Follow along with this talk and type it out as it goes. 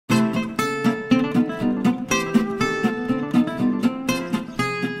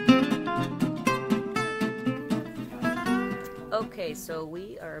Okay, so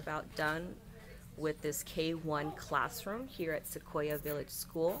we are about done with this K-1 classroom here at Sequoia Village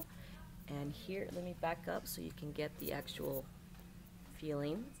School. And here, let me back up so you can get the actual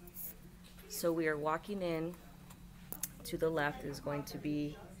feeling. So we are walking in. To the left is going to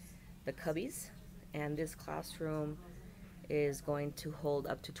be the cubbies, and this classroom is going to hold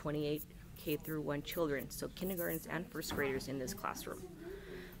up to 28 K through 1 children, so kindergartens and first graders in this classroom.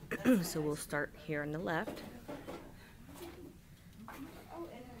 So we'll start here on the left.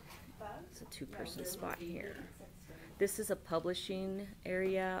 It's a two-person spot here. This is a publishing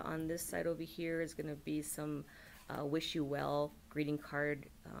area. On this side over here is going to be some wish you well greeting card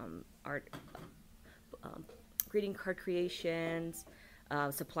art, greeting card creations,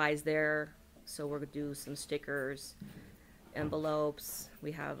 supplies there. So we're going to do some stickers, envelopes.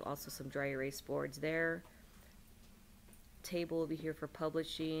 We have also some dry erase boards there. Table over here for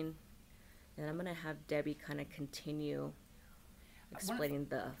publishing. And I'm going to have Debbie kind of continue explaining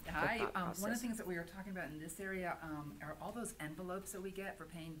the thought process. One of the things that we were talking about in this area are all those envelopes that we get for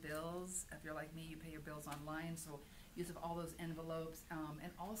paying bills. If you're like me, you pay your bills online, so use of all those envelopes, and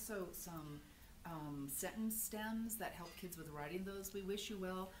also some sentence stems that help kids with writing those we wish you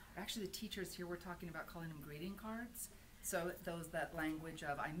well. Actually, the teachers here, we're talking about calling them greeting cards. So those, that language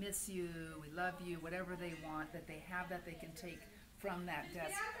of I miss you, we love you, whatever they want, that they have, that they can take from that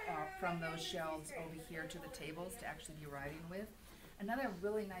desk, from those shelves over here to the tables to actually be writing with. Another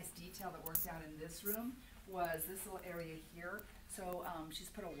really nice detail that worked out in this room was this little area here. So she's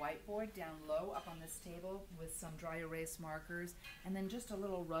put a whiteboard down low up on this table with some dry erase markers, and then just a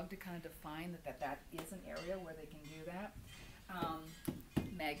little rug to kind of define that is an area where they can do that.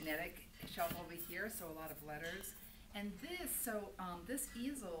 Magnetic shelf over here, so a lot of letters. And this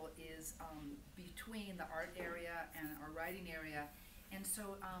easel is between the art area and our writing area. And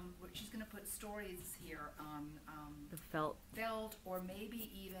so she's going to put stories here on the felt, or maybe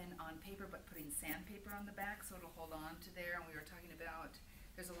even on paper, but putting sandpaper on the back so it'll hold on to there. And we were talking about,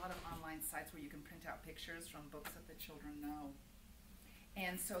 there's a lot of online sites where you can print out pictures from books that the children know.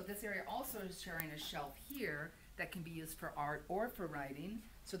 And so this area also is sharing a shelf here that can be used for art or for writing.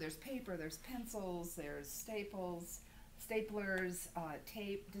 So there's paper, there's pencils, there's staples, staplers,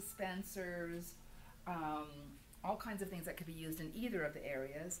 tape dispensers, all kinds of things that could be used in either of the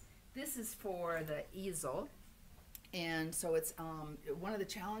areas. This is for the easel, and so it's one of the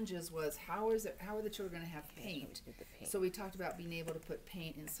challenges was how are the children going to have paint? So we talked about being able to put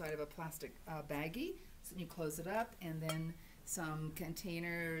paint inside of a plastic baggie. So you close it up, and then some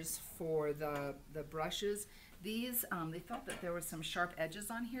containers for the brushes. These they felt that there were some sharp edges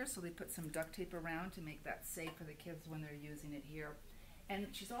on here, so they put some duct tape around to make that safe for the kids when they're using it here. And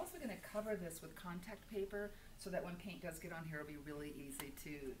she's also going to cover this with contact paper so that when paint does get on here, it'll be really easy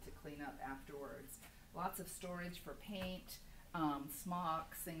to clean up afterwards. Lots of storage for paint,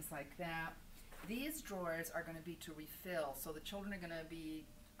 smocks, things like that. These drawers are going to be to refill, so the children are going to be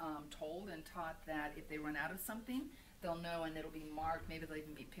told and taught that if they run out of something, they'll know, and it'll be marked. Maybe there'll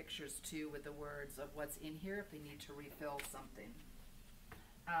even be pictures too with the words of what's in here if they need to refill something.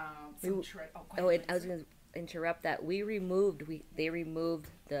 I was going to interrupt that. They removed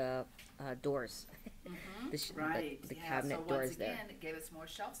the doors. Right. The cabinet so doors once again, there. It gave us more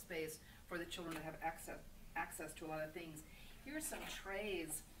shelf space for the children to have access to a lot of things. Here are some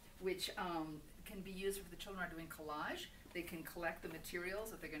trays which can be used if the children are doing collage. They can collect the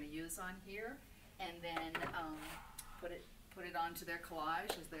materials that they're going to use on here, and then put it onto their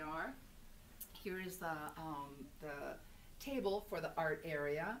collage as they are. Here is the table for the art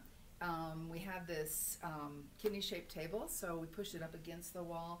area. We have this kidney-shaped table, so we pushed it up against the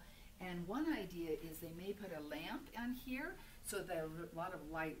wall. And one idea is they may put a lamp on here so there's a lot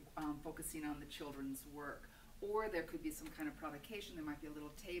of light focusing on the children's work. Or there could be some kind of provocation. There might be a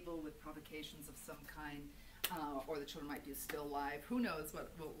little table with provocations of some kind, or the children might do still life. Who knows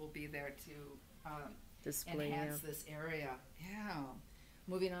what will be there to enhance this area. Yeah.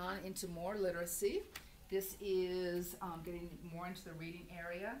 Moving on into more literacy. This is getting more into the reading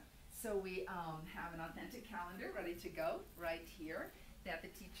area. So we have an authentic calendar ready to go right here that the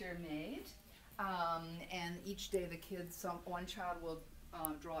teacher made. And each day the kids, one child will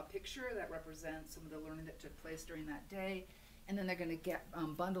draw a picture that represents some of the learning that took place during that day. And then they're going to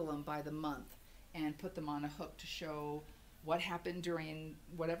bundle them by the month and put them on a hook to show what happened during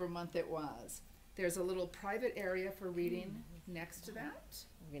whatever month it was. There's a little private area for reading next to that.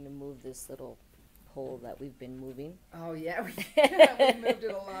 We're going to move this little pole that we've been moving. Oh yeah, we moved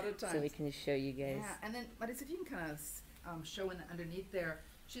it a lot of times. So we can show you guys. Yeah, and then, Marissa, if you can kind of show in underneath there,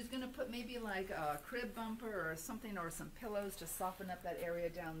 she's going to put maybe like a crib bumper or something, or some pillows to soften up that area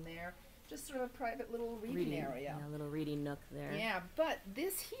down there. just sort of a private little reading area. Yeah, a little reading nook there. Yeah, but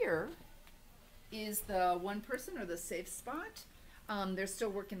this here is the one person or the safe spot. They're still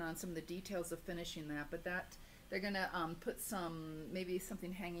working on some of the details of finishing that, but they're gonna put maybe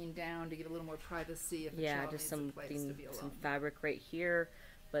something hanging down to give a little more privacy if a child just needs a place to be alone. some fabric right here,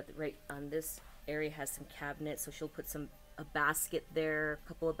 but right on this area has some cabinets, so she'll put a basket there, a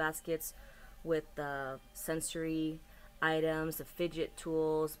couple of baskets with sensory items, the fidget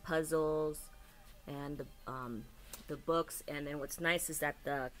tools, puzzles, and the books. And then what's nice is that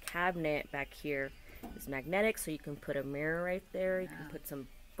the cabinet back here is magnetic, so you can put a mirror right there. You can put some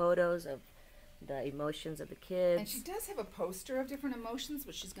photos of the emotions of the kids. And she does have a poster of different emotions,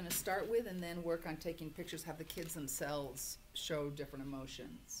 which she's going to start with and then work on taking pictures, have the kids themselves show different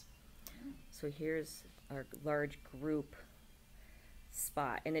emotions. So here's our large group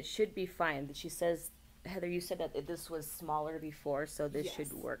spot, and it should be fine. She says, Heather, you said that this was smaller before, so this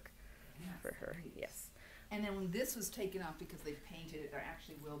should work for her. Yes. And then when this was taken off because they painted it, there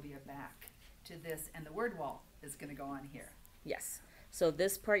actually will be a back to this, and the word wall is going to go on here. Yes. So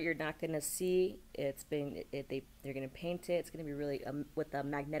this part you're not going to see. They're going to paint it. It's going to be really with a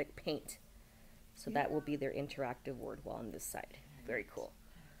magnetic paint. So that will be their interactive word wall on this side. Very cool.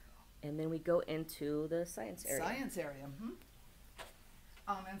 And then we go into the science area. Science area.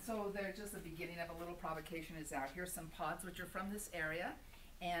 And so they're just the beginning of a little provocation is out. Here's some pods which are from this area,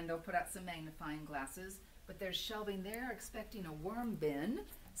 and they'll put out some magnifying glasses. But there's shelving there, expecting a worm bin,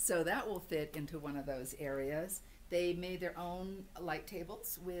 so that will fit into one of those areas. They made their own light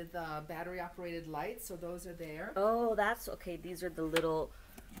tables with battery-operated lights, so those are there. Oh, that's okay. These are the little.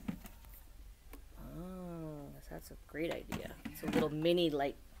 Oh, that's a great idea. It's a little mini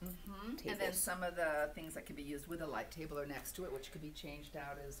light. And then some of the things that can be used with a light table are next to it, which could be changed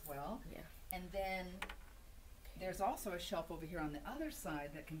out as well. Yeah. And then there's also a shelf over here on the other side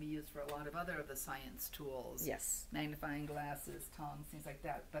that can be used for a lot of other of the science tools. Yes. Magnifying glasses, tongs, things like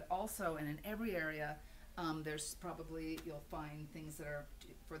that. But also, and in every area, there's probably, you'll find things that are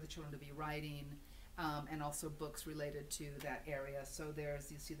for the children to be writing, and also books related to that area. So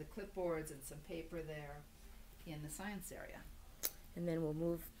you see the clipboards and some paper there in the science area. And then we'll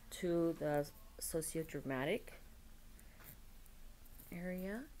move to the sociodramatic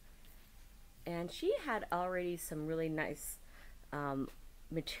area. And she had already some really nice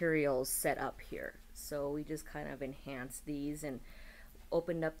materials set up here. So we just kind of enhanced these and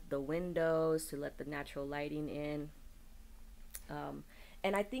opened up the windows to let the natural lighting in.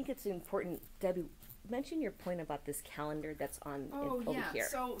 And I think it's important, Debbie, mention your point about this calendar that's on over here.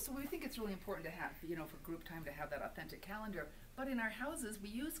 So we think it's really important to have, for group time to have that authentic calendar. But in our houses, we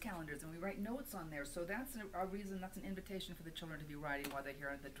use calendars and we write notes on there. So that's a reason, that's an invitation for the children to be writing while they're here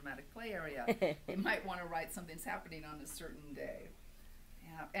in the dramatic play area. They might want to write something's happening on a certain day.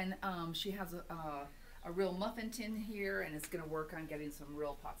 Yeah, and she has a real muffin tin here, and it's going to work on getting some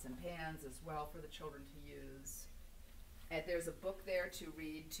real pots and pans as well for the children to use. And there's a book there to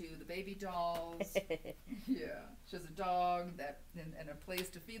read to the baby dolls. Yeah, she has a dog and a place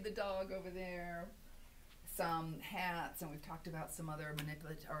to feed the dog over there. Some hats, and we've talked about some other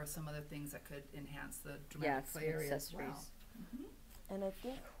some other things that could enhance the dramatic play area as well. And I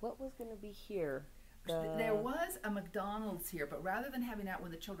think what was going to be here. There was a McDonald's here, but rather than having that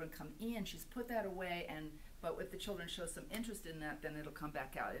when the children come in, she's put that away. But if the children show some interest in that, then it'll come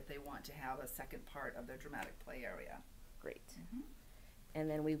back out if they want to have a second part of their dramatic play area. Great. And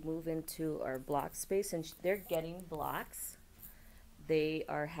then we move into our block space, and they're getting blocks. They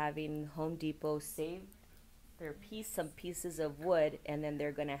are having Home Depot save some pieces of wood, and then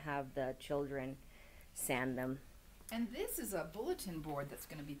they're going to have the children sand them. And this is a bulletin board that's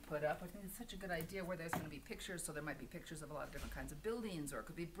going to be put up. I think it's such a good idea where there's going to be pictures, so there might be pictures of a lot of different kinds of buildings, or it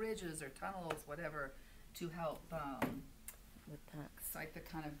could be bridges or tunnels, whatever, to help with that. cite the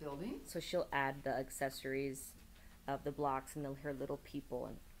kind of building. So she'll add the accessories of the blocks and her little people,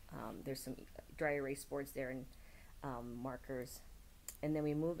 and there's some dry erase boards there and markers. And then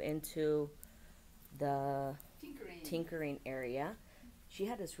we move into the tinkering area. She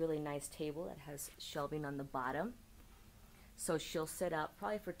had this really nice table that has shelving on the bottom. So she'll set up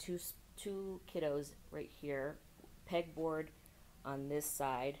probably for two kiddos right here, pegboard on this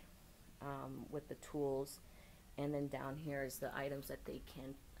side with the tools, and then down here is the items that they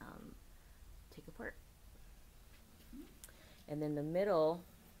can take apart. And then the middle,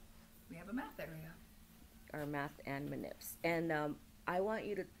 we have a math area. Our math and manips. And I want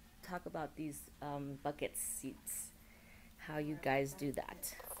you to talk about these bucket seats, how you guys do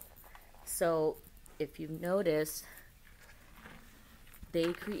that. So if you've noticed,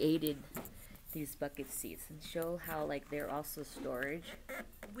 they created these bucket seats, and show how they're also storage.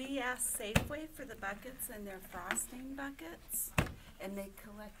 We asked Safeway for the buckets and their frosting buckets, and they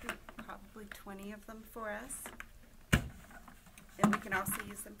collected probably 20 of them for us. And we can also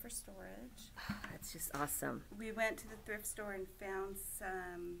use them for storage. That's just awesome. We went to the thrift store and found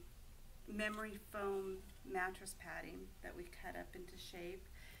some memory foam mattress padding that we cut up into shape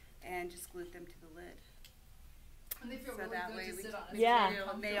and just glued them to the lid. And they feel So really that good way to we sit on. can- Yeah.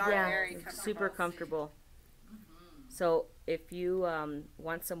 They are Yeah, very it's comfortable. super comfortable. So if you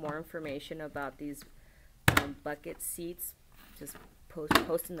want some more information about these bucket seats, just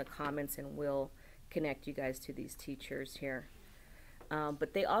post in the comments and we'll connect you guys to these teachers here.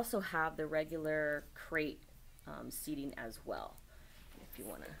 But they also have the regular crate seating as well, if you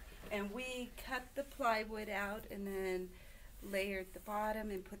want to. And we cut the plywood out and then layered the bottom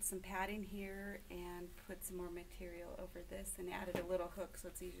and put some padding here and put some more material over this and added a little hook so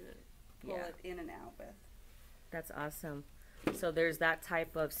it's easier to pull Yeah. it in and out with. That's awesome. So there's that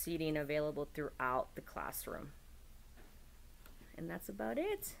type of seating available throughout the classroom. And that's about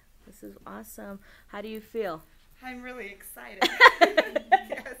it. This is awesome. How do you feel? I'm really excited.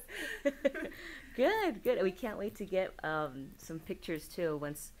 Yes. Good, good. We can't wait to get some pictures too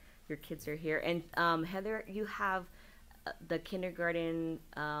once your kids are here. And Heather, you have the kindergarten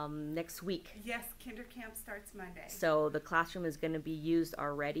next week. Yes, kinder camp starts Monday. So the classroom is going to be used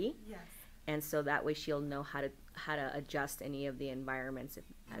already. Yes. And so that way she'll know how to adjust any of the environments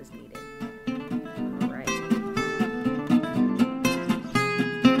as needed.